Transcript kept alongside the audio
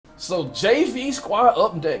So JV squad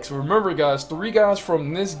up next. Remember guys, 3 guys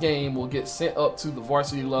from this game will get sent up to the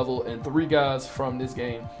varsity level and 3 guys from this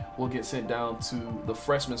game will get sent down to the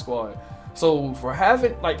freshman squad. So for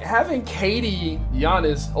having KD,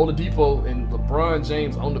 Giannis, Oladipo, and LeBron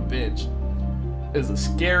James on the bench is a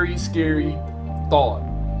scary, scary thought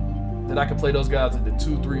that I can play those guys at the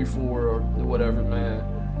 2, 3, 4 or whatever,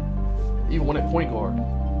 man. Even one at point guard.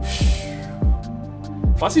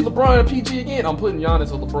 If I see LeBron and PG again, I'm putting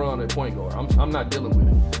Giannis or LeBron at point guard. I'm not dealing with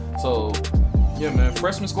it. So, yeah, man,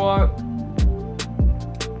 freshman squad,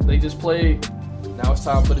 they just played. Now it's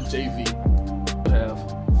time for the JV.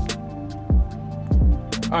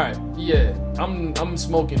 All right, yeah, I'm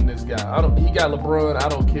smoking this guy. He got LeBron, I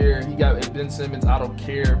don't care. He got Ben Simmons, I don't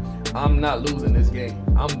care. I'm not losing this game.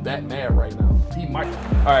 I'm that mad right now. He might.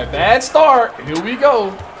 All right, bad start. Here we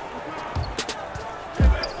go.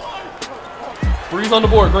 3's on the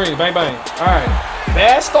board, green, bang, bang. All right,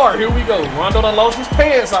 bad start, here we go. Rondo done lost his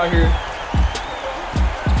pants out here.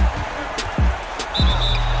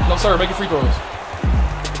 No, sir, making free throws.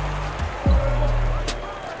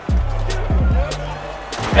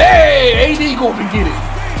 Hey, AD go up and get it.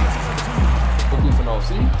 Goofing off,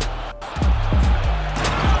 see?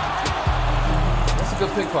 That's a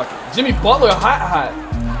good pickpocket. Jimmy Butler, hot.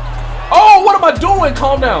 Oh, what am I doing?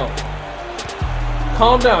 Calm down.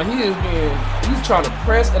 Calm down, he's trying to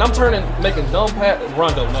press, and I'm making dumb pass.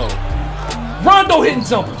 Rondo, no. Rondo hitting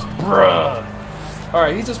jumpers, bruh. All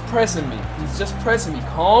right, he's just pressing me.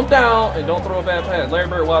 Calm down and don't throw a bad pass. Larry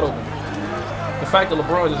Bird wide open. The fact that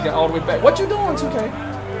LeBron just got all the way back. What you doing, 2K?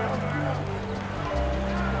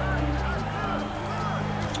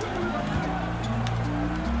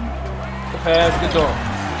 The pass, good dunk.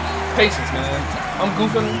 Patience, man. I'm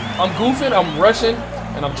goofing, I'm rushing,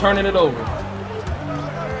 and I'm turning it over.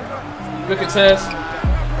 Good contest.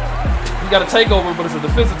 You got a takeover, but it's a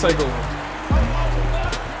defensive takeover.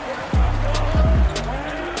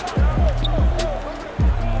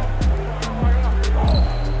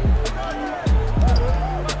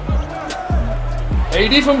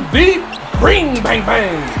 AD from deep. Green, bang,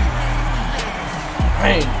 bang.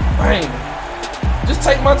 Bang, bang. Just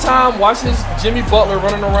take my time. Watch this Jimmy Butler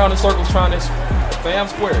running around in circles trying to spam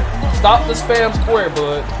square. Stop the spam square,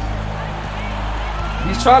 bud.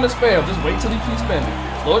 He's trying to spam. Just wait till he keeps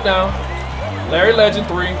spamming. Slow it down. Larry Legend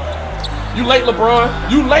 3. You late, LeBron.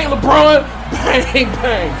 You late, LeBron. Bang,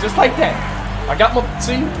 bang. Just like that. I got my...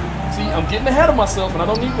 See, I'm getting ahead of myself, and I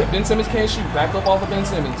don't need that. Ben Simmons can't shoot. Back up off of Ben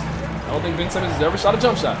Simmons. I don't think Ben Simmons has ever shot a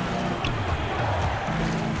jump shot.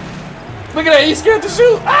 Look at that. He's scared to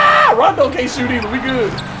shoot. Ah! Rondo can't shoot either. We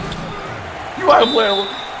good. You out of playing with...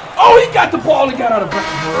 Oh, he got the ball and got out of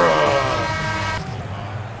breath.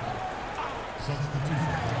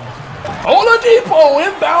 Oladipo,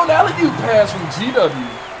 inbound alley-oop pass from GW.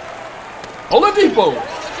 Oladipo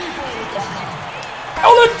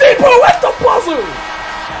at the buzzer.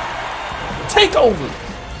 Take over.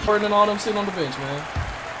 Burden and all them sitting on the bench, man.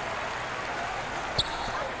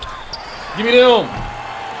 Give me them.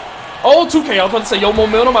 Oh, 2K, I was about to say, yo,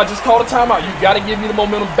 momentum. I just called a timeout. You got to give me the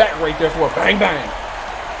momentum back right there for a bang, bang.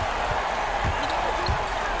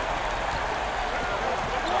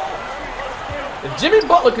 If Jimmy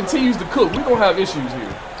Butler continues to cook, we're going to have issues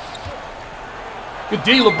here. Good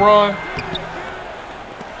D, LeBron.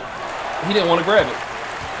 He didn't want to grab it.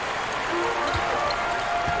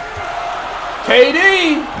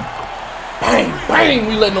 KD. Bang, bang.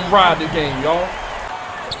 We letting them ride the game, y'all.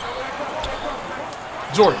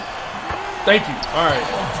 Jordan. Thank you. All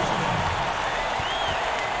right.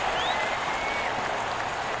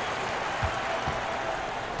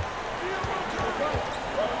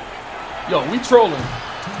 Yo, we trolling.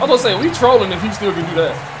 I was gonna say, we trolling if he still can do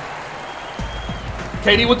that.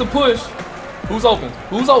 KD with the push. Who's open?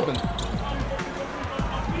 Who's open?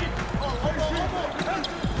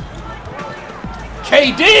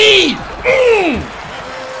 KD!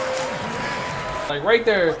 Like right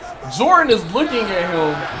there, Jordan is looking at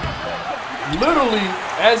him literally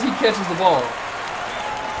as he catches the ball.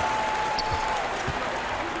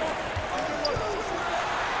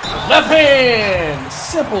 Left hand!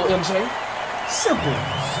 Simple, MJ. Simple.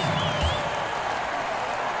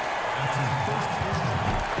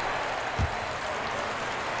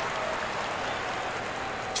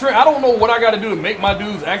 Trent, I don't know what I got to do to make my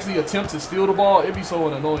dudes actually attempt to steal the ball. It'd be so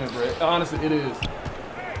annoying, bro. Honestly, it is.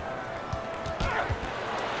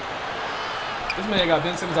 This man got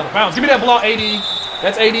Ben Simmons out of bounds. Give me that block, AD.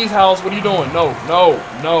 That's AD's house. What are you doing? No, no,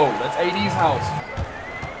 no. That's AD's house.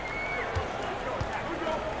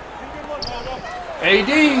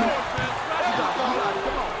 AD.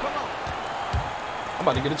 I'm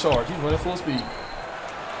about to get a charge. He's running full speed.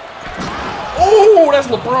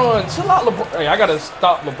 that's LeBron. Chill out, LeBron. Hey, I gotta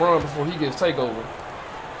stop LeBron before he gets takeover.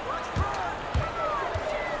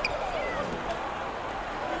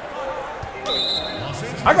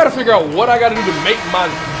 I gotta figure out what I gotta do to make my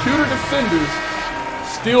computer defenders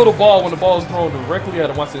steal the ball when the ball is thrown directly at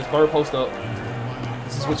him. Watch this. Bird post up.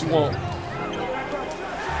 This is what you want.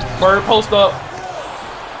 Bird post up.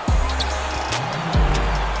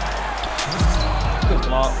 Good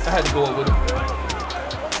block. I had to go up with it.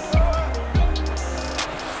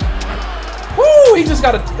 Woo! He just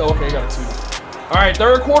got a. Oh, okay, he got a 2. All right,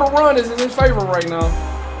 third quarter run is in his favor right now.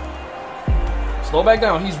 Slow back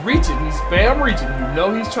down. He's reaching. He's spam reaching. You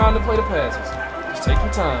know he's trying to play the passes. Just take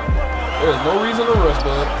your time. There's no reason to rush,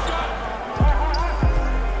 bud.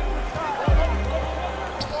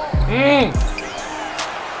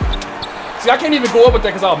 See, I can't even go up with that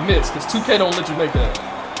because I'll miss. Because 2K don't let you make that.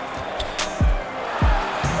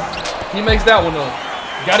 He makes that one up.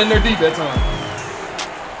 Got in there deep that time.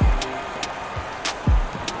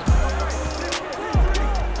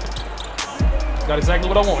 Got exactly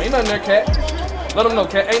what I want. Ain't nothing there, Cat. Let him know,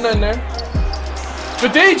 Cat. Ain't nothing there.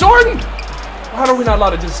 Good D, Jordan! How are we not allowed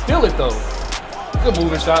to just steal it, though? Good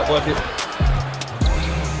moving shot, bucket.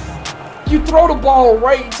 You throw the ball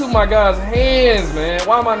right into my guy's hands, man.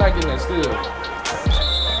 Why am I not getting that steal?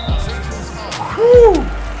 Whew!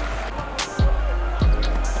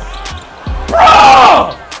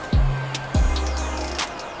 Bruh!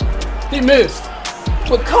 He missed.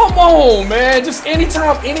 But come on, man. Just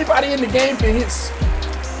anytime anybody in the game can hit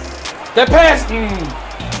that pass.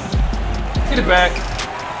 Get it back.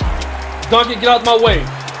 Dunk it. Get out of my way.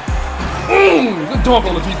 Good dunk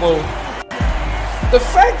on the people. The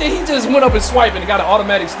fact that he just went up and swiped and got an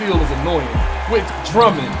automatic steal is annoying. With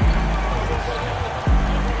Drummond.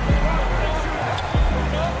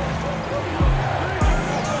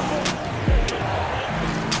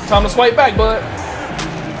 Time to swipe back, bud.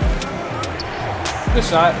 Good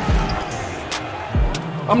shot.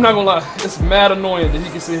 I'm not gonna lie, it's mad annoying that he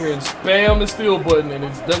can sit here and spam the steal button and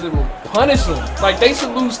it doesn't punish him. Like they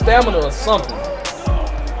should lose stamina or something.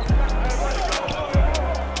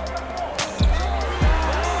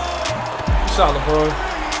 Good shot, LeBron.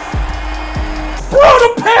 Bro,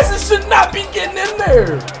 the passes should not be getting in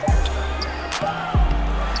there.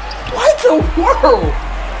 What the world?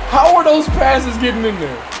 How are those passes getting in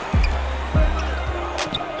there?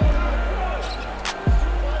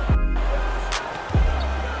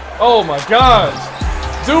 Oh my gosh.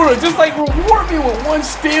 Dude, just like reward me with 1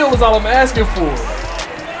 steal is all I'm asking for.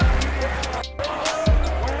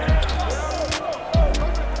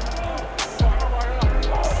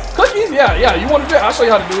 Cookies? Yeah, you want to do it? I'll show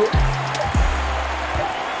you how to do it.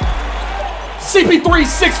 CP3,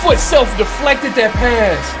 6 foot self-deflected that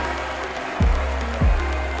pass.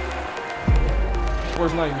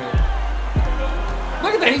 Worst nightmare.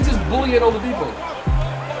 Look at that, he's just bullying Oladipo.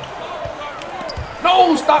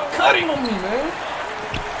 No, stop cutting on me, man.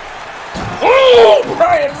 Oh,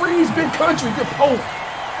 Brian Reeves, big country, good poke.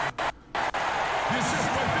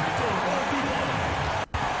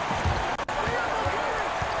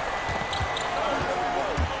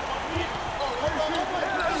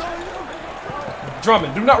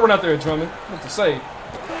 Drummond, do not run out there, Drummond. What to say?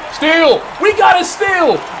 Steal! We gotta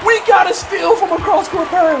steal! We gotta steal from a cross-court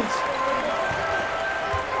pass.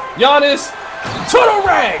 Giannis to the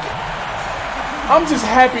rag. I'm just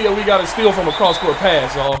happy that we got to steal from a cross-court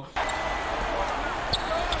pass, y'all.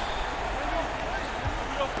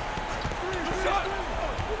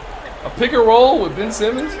 A pick and roll with Ben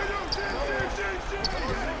Simmons.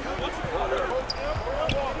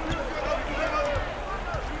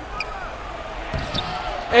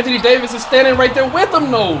 Anthony Davis is standing right there with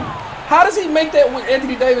him, though. How does he make that with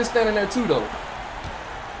Anthony Davis standing there, too, though?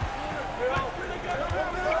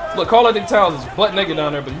 Look, Karl-Anthony Towns is butt naked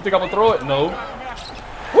down there, but you think I'm going to throw it? No.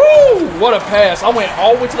 Woo! What a pass. I went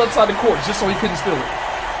all the way to the other side of the court just so he couldn't steal it.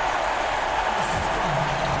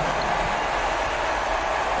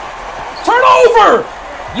 Turn over!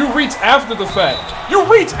 You reach after the fact. You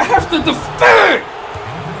reach after the fact!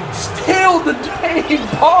 Steal the dang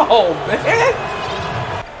ball, man!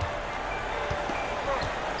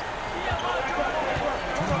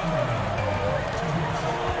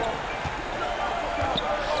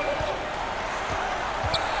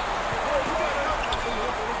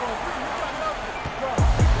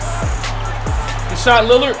 Shot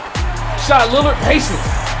Lillard. Shot Lillard. Patience.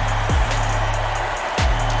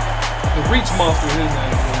 The reach monster is his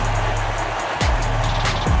name.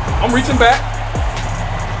 I'm reaching back.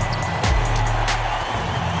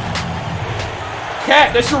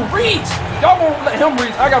 Cat, that's your reach. Y'all won't let him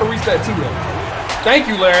reach. I gotta reach that too, though. Thank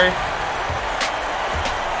you, Larry.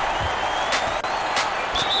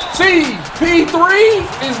 CP3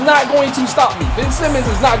 is not going to stop me. Ben Simmons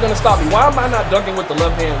is not going to stop me. Why am I not dunking with the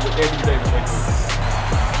left hand with Anthony Davis right there?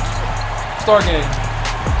 Star game.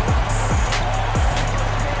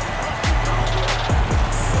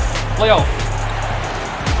 Playoff.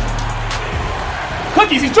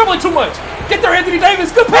 Cookies, he's dribbling too much. Get there, Anthony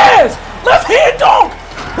Davis. Good pass. Left hand dunk.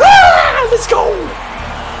 Ah, let's go.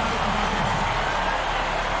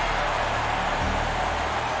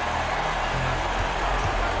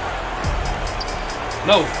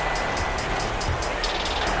 No.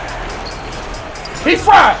 He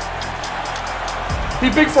fried. He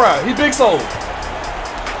big fried. He big soul.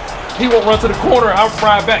 He won't run to the corner. I'll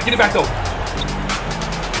fry back. Get it back though.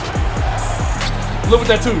 Look at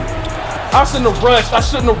that too. I shouldn't have rushed. I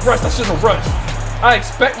shouldn't have rushed. I shouldn't have rushed. I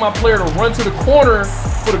expect my player to run to the corner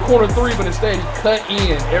for the corner three, but instead he cut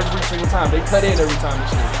in every single time. They cut in every time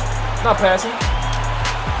this year. Not passing.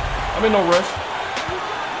 I'm in no rush.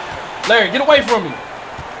 Larry, get away from me.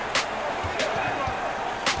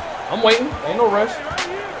 I'm waiting. Ain't no rush.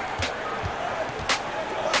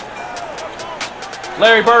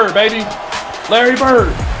 Larry Bird, baby. Larry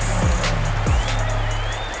Bird.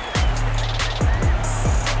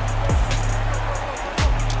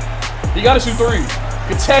 You gotta shoot three.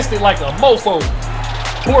 Contest it like a mofo.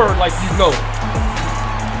 Pour like you know.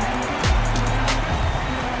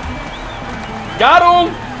 Got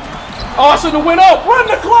him. Oh, I shouldn't have went up. Run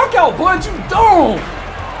the clock out, bud. You don't.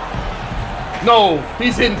 No,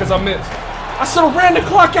 he's hitting because I missed. I should have ran the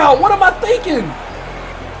clock out. What am I thinking?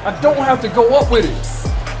 I don't have to go up with it.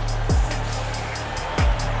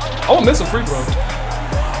 I won't miss a free throw.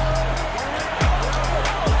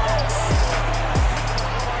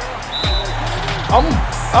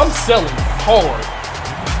 I'm selling hard.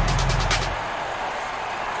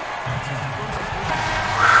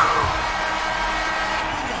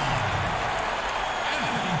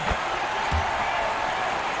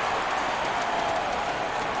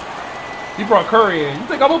 He brought Curry in. You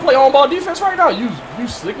think I'm gonna play on-ball defense right now? You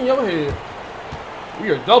slick in your head. We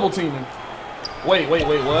are double teaming. Wait,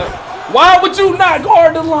 what? Why would you not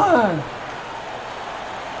guard the line?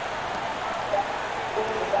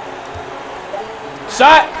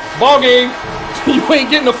 Shot, ball game. You ain't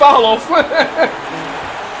getting the foul off. Woo.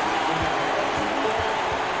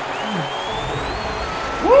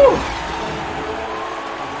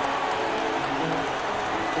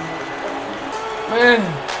 Man,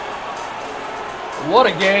 what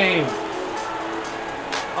a game.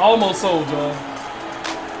 Almost sold, y'all.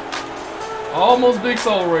 Almost big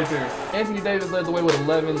soul right there. Anthony Davis led the way with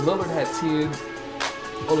 11. Lillard had 10.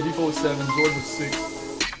 Oladipo was 7. George was 6.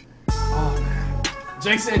 Oh, man.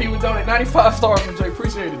 Jay said he would donate 95 stars from Jay.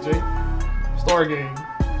 Appreciate it, Jay. Star game.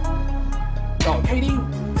 Oh, KD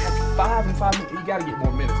had 5 and 5 minutes. He got to get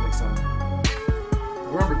more minutes next time.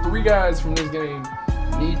 Remember, 3 guys from this game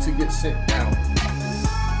need to get sent down.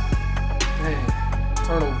 Man,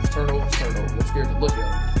 turnovers. I'm scared to look at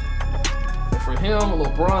him. And for him,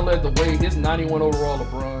 LeBron led the way. His 91 overall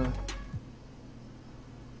LeBron.